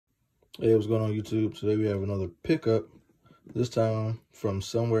Hey, what's going on YouTube? Today we have another pickup, this time from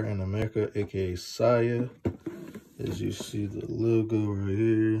somewhere in America, aka SIA. As you see the logo right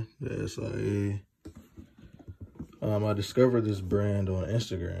here, the SIA. I discovered this brand on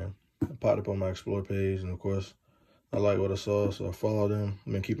Instagram. I popped up on my Explore page, and of course, I like what I saw, so I followed them.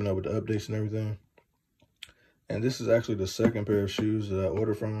 I've been keeping up with the updates and everything. And this is actually the second pair of shoes that I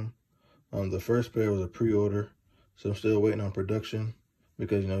ordered from them. The first pair was a pre-order, so I'm still waiting on production.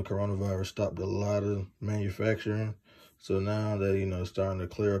 Because, coronavirus stopped a lot of manufacturing. So now that, it's starting to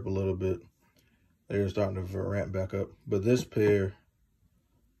clear up a little bit, they're starting to ramp back up. But this pair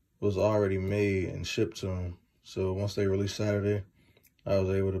was already made and shipped to them. So once they released Saturday, I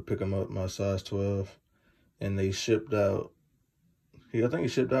was able to pick them up my size 12. And they shipped out, I think it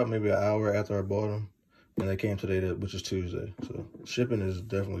shipped out maybe an hour after I bought them. And they came today, which is Tuesday. So shipping is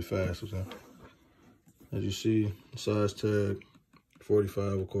definitely fast. So, as you see, size tag.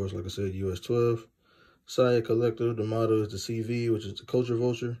 45, of course, like I said, US 12. SIA Collector, the motto is the CV, which is the Culture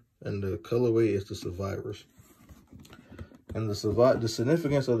Vulture, and the colorway is the Survivors. And the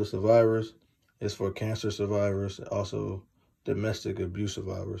significance of the Survivors is for cancer survivors, also domestic abuse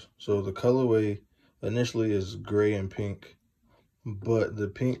survivors. So the colorway initially is gray and pink, but the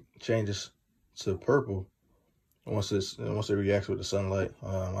pink changes to purple once it reacts with the sunlight.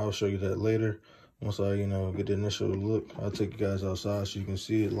 I'll show you that later. Once I, get the initial look, I'll take you guys outside so you can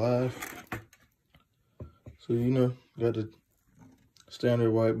see it live. So, got the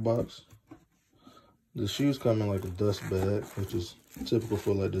standard white box. The shoes come in like a dust bag, which is typical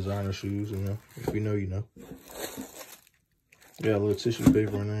for like designer shoes, If you know, you know. Got a little tissue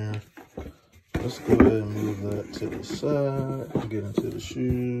paper in there. Let's go ahead and move that to the side and get into the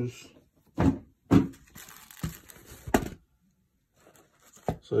shoes.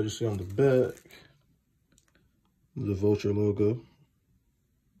 So as you see on the back, the Vulture logo.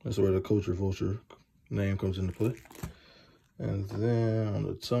 That's where the Culture Vulture name comes into play. And then on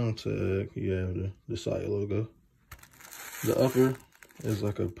the tongue tag, you have the SIA logo. The upper is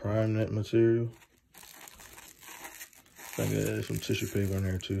like a prime net material. I think I had some tissue paper in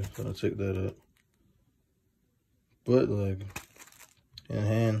there too, so I'll take that up. But like, in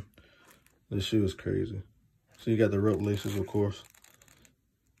hand, this shoe is crazy. So you got the rope laces, of course.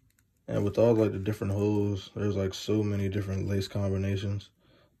 And with all like the different holes, there's like so many different lace combinations.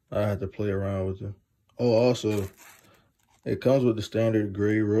 I had to play around with them. Oh, also, it comes with the standard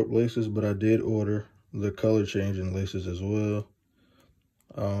gray rope laces, but I did order the color changing laces as well.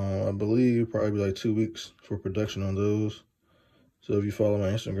 I believe probably like 2 weeks for production on those. So if you follow my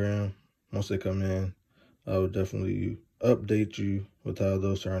Instagram, once they come in, I would definitely update you with how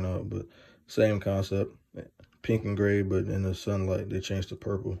those turn out. But same concept, pink and gray, but in the sunlight, they change to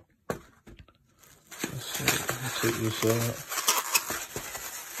purple. Let's take this out.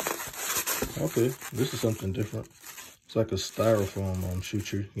 Okay, this is something different. It's like a styrofoam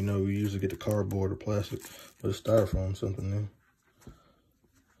shooter. We usually get the cardboard or plastic, but it's styrofoam, something new.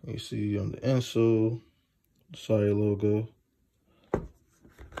 You see on the insole, the SIA logo.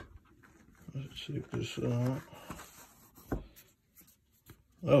 Let's check this out.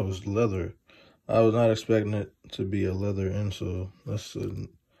 Oh, it's leather. I was not expecting it to be a leather insole. That's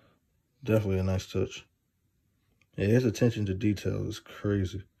definitely a nice touch. Yeah, his attention to detail is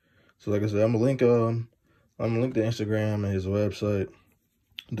crazy. So like I said, I'm gonna link the Instagram and his website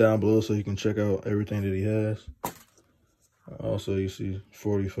down below so you can check out everything that he has. Also, you see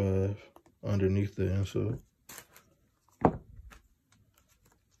 45 underneath the insole.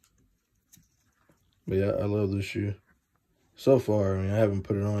 But yeah, I love this shoe. So far, I haven't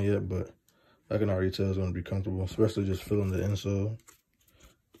put it on yet, but I can already tell it's gonna be comfortable, especially just feeling the insole.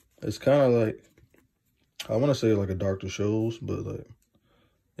 It's kind of like, I want to say like a Dr. Scholl's, but like,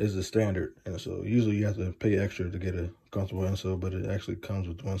 it's the standard insole. Usually you have to pay extra to get a comfortable insole, but it actually comes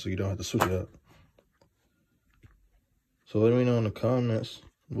with one, so you don't have to switch it out. So let me know in the comments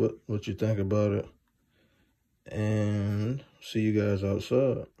what you think about it, and see you guys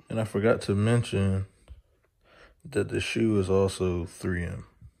outside. And I forgot to mention that the shoe is also 3M.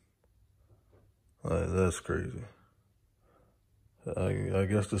 Like, that's crazy. I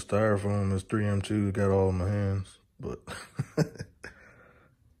guess the styrofoam is 3M too. Got all in my hands, but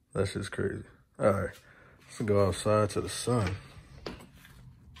that's just crazy. All right, let's go outside to the sun.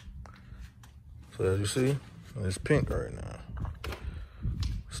 So as you see, it's pink right now.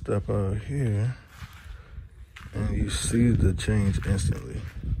 Step out here, and you see the change instantly.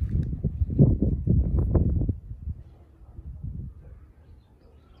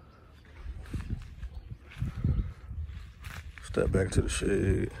 Step back to the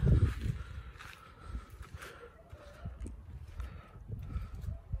shade.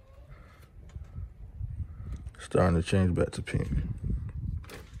 Starting to change back to pink.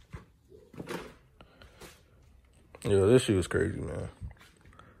 Yo, this shoe is crazy, man.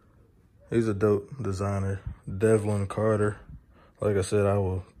 He's a dope designer, Devlin Carter. Like I said, I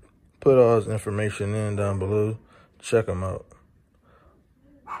will put all his information in down below. Check him out.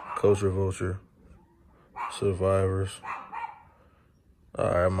 Culture Vulture. Survivors. All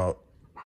right, I'm out.